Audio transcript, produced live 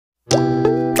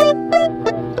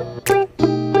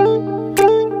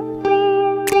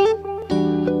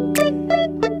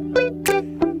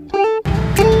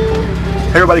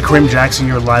everybody, Kareem Jackson,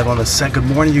 you're live on the set. Good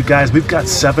morning, you guys. We've got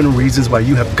 7 reasons why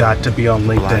you have got to be on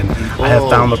LinkedIn. I have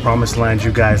found the promised land,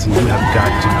 you guys, and you have got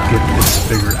to get this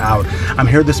figured out. I'm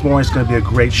here this morning. It's going to be a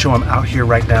great show. I'm out here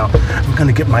right now. I'm going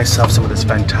to get myself some of this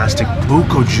fantastic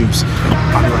buco juice.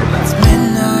 I'll be right back. It's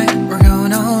midnight, we're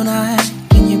going all night.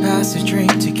 Can you pass a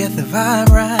drink to get the vibe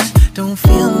right? Don't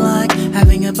feel like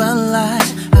having a Bud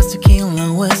Light. How's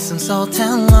tequila with some salt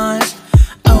and lime?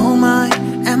 Oh my,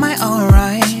 am I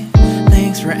alright?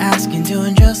 Thanks for asking,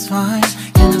 doing just fine.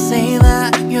 Can I say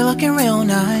that you're looking real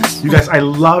nice? You guys, I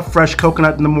love fresh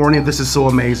coconut in the morning. This is so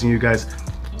amazing, you guys.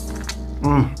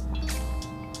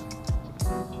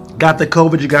 Got the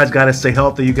COVID, you guys gotta stay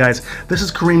healthy, you guys. This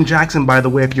is Kareem Jackson, by the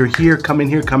way. If you're here, come in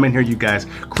here, you guys.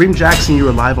 Kareem Jackson,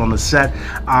 you're live on the set.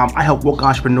 I help woke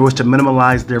entrepreneurs to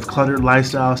minimize their cluttered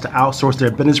lifestyles, to outsource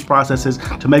their business processes,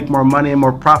 to make more money and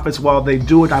more profits while they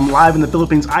do it. I'm live in the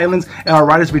Philippines Islands at our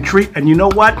writer's retreat, and you know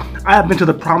what? I have been to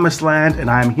the promised land,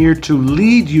 and I'm here to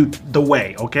lead you the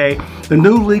way, okay? The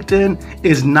new LinkedIn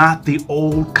is not the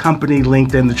old company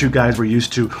LinkedIn that you guys were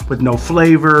used to, with no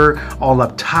flavor, all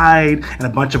uptight, and a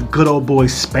bunch of good old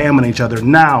boys spamming each other.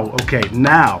 Now,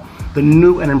 the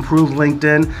new and improved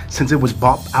LinkedIn, since it was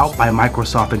bought out by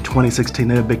Microsoft in 2016,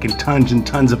 they've been making tons and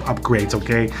tons of upgrades,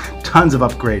 okay? Tons of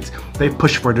upgrades. They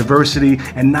push for diversity,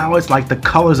 and now it's like the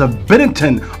colors of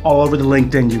Benetton all over the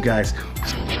LinkedIn, you guys.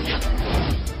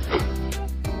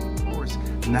 Of course,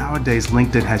 nowadays,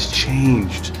 LinkedIn has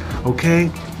changed, okay?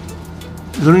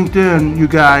 LinkedIn, you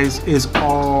guys, is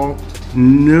all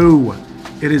new.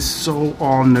 It is so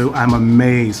all new. I'm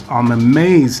amazed.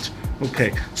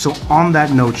 Okay, so on that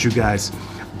note, you guys,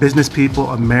 business people,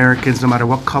 Americans, no matter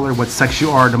what color, what sex you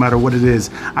are, no matter what it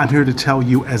is, I'm here to tell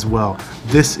you as well,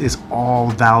 this is all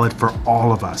valid for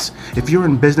all of us. If you're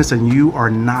in business and you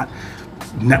are not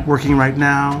networking right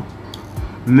now,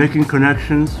 making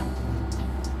connections,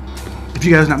 if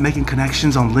you guys are not making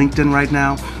connections on LinkedIn right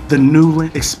now, the new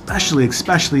link, especially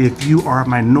if you are a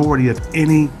minority of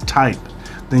any type,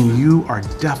 then you are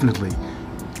definitely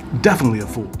a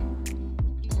fool.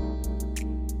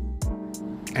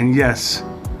 And yes,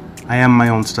 I am my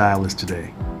own stylist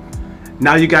today.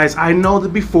 Now you guys, I know that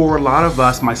before a lot of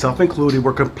us, myself included,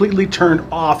 were completely turned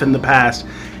off in the past,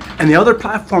 and the other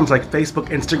platforms like Facebook,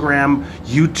 Instagram,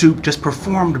 YouTube just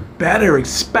performed better,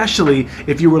 especially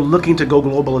if you were looking to go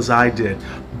global as I did.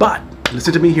 But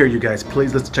listen to me here, you guys,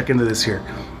 please, let's check into this here.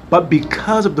 But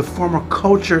because of the former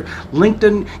culture,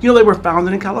 LinkedIn, you know, they were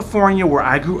founded in California where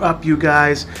I grew up, you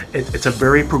guys. It's a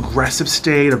very progressive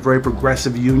state, a very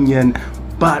progressive union.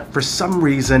 But for some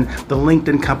reason, the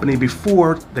LinkedIn company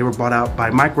before they were bought out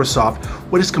by Microsoft,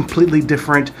 what is completely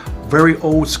different, very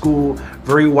old school,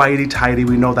 very whitey-tighty,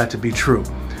 we know that to be true.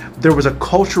 There was a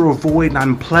cultural void, and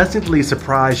I'm pleasantly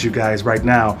surprised, you guys, right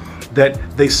now, that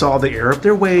they saw the error of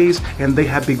their ways and they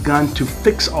have begun to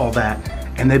fix all that.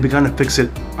 And they've begun to fix it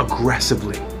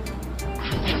aggressively.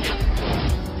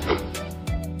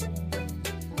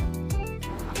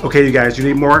 Okay, you guys, you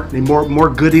need more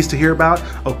goodies to hear about?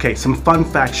 Okay, some fun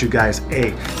facts, you guys.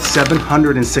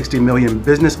 760 million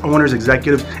business owners,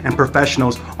 executives, and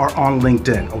professionals are on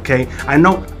LinkedIn, okay? I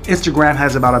know Instagram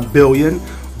has about 1 billion,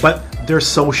 but they're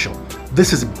social.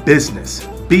 This is business.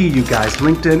 You guys,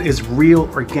 LinkedIn is real,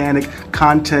 organic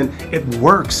content. It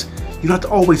works. You don't have to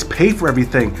always pay for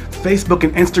everything. Facebook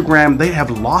and Instagram, they have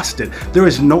lost it. There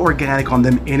is no organic on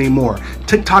them anymore.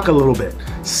 TikTok a little bit.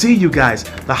 See, you guys,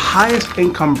 the highest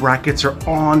income brackets are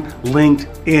on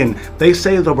LinkedIn. They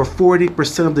say that over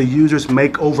 40% of the users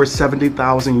make over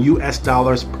 70,000 US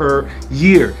dollars per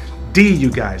year.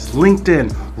 You guys,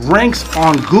 LinkedIn ranks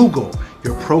on Google.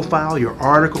 Your profile, your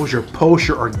articles, your posts,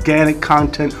 your organic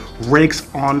content ranks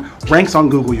on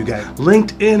Google, you guys.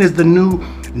 LinkedIn is the new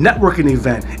networking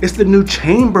event. It's the new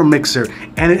chamber mixer,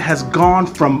 and it has gone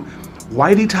from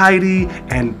whitey-tighty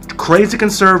and crazy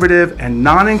conservative and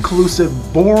non-inclusive,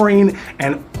 boring,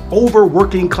 and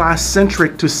over-working class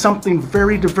centric to something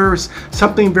very diverse,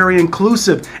 something very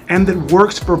inclusive, and that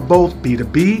works for both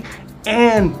B2B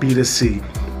and B2C.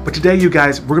 But today, you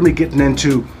guys, we're gonna be getting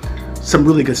into some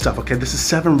really good stuff, okay? This is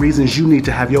 7 reasons you need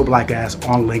to have your black ass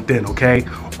on LinkedIn, okay?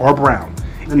 Or brown.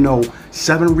 You know,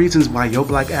 7 reasons why your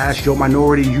black ass, your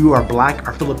minority, you are black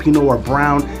or Filipino or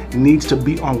brown, needs to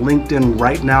be on LinkedIn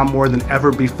right now more than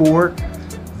ever before.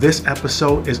 This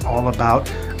episode is all about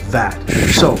that.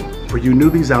 So, for you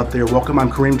newbies out there, welcome. I'm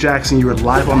Kareem Jackson. You're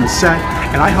live on the set,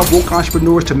 and I help woke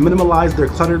entrepreneurs to minimize their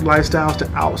cluttered lifestyles, to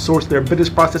outsource their business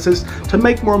processes, to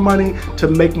make more money, to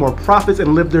make more profits,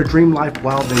 and live their dream life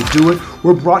while they do it.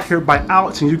 We're brought here by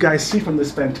Alex, and you guys see from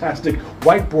this fantastic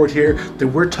whiteboard here that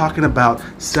we're talking about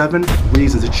 7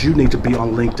 reasons that you need to be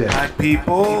on LinkedIn. Black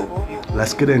people,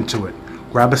 let's get into it.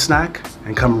 Grab a snack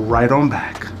and come right on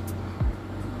back.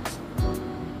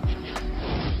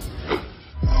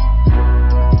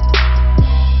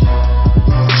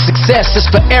 Success is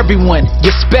for everyone,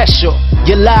 you're special.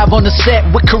 You're live on the set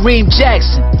with Kareem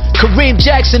Jackson. Kareem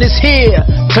Jackson is here.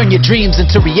 Turn your dreams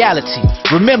into reality.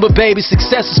 Remember baby,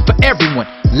 success is for everyone.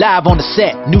 Live on the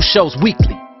set, new shows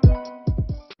weekly.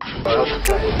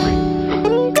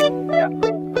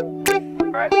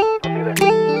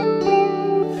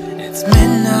 It's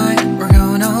midnight, we're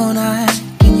going all night.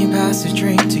 Can you pass a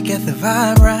drink to get the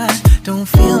vibe right? Don't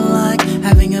feel like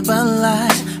having a Bud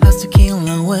Light. How's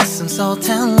tequila with some salt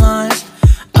and lime?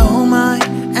 Oh my,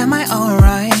 am I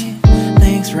alright?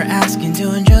 Thanks for asking,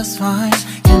 doing just fine.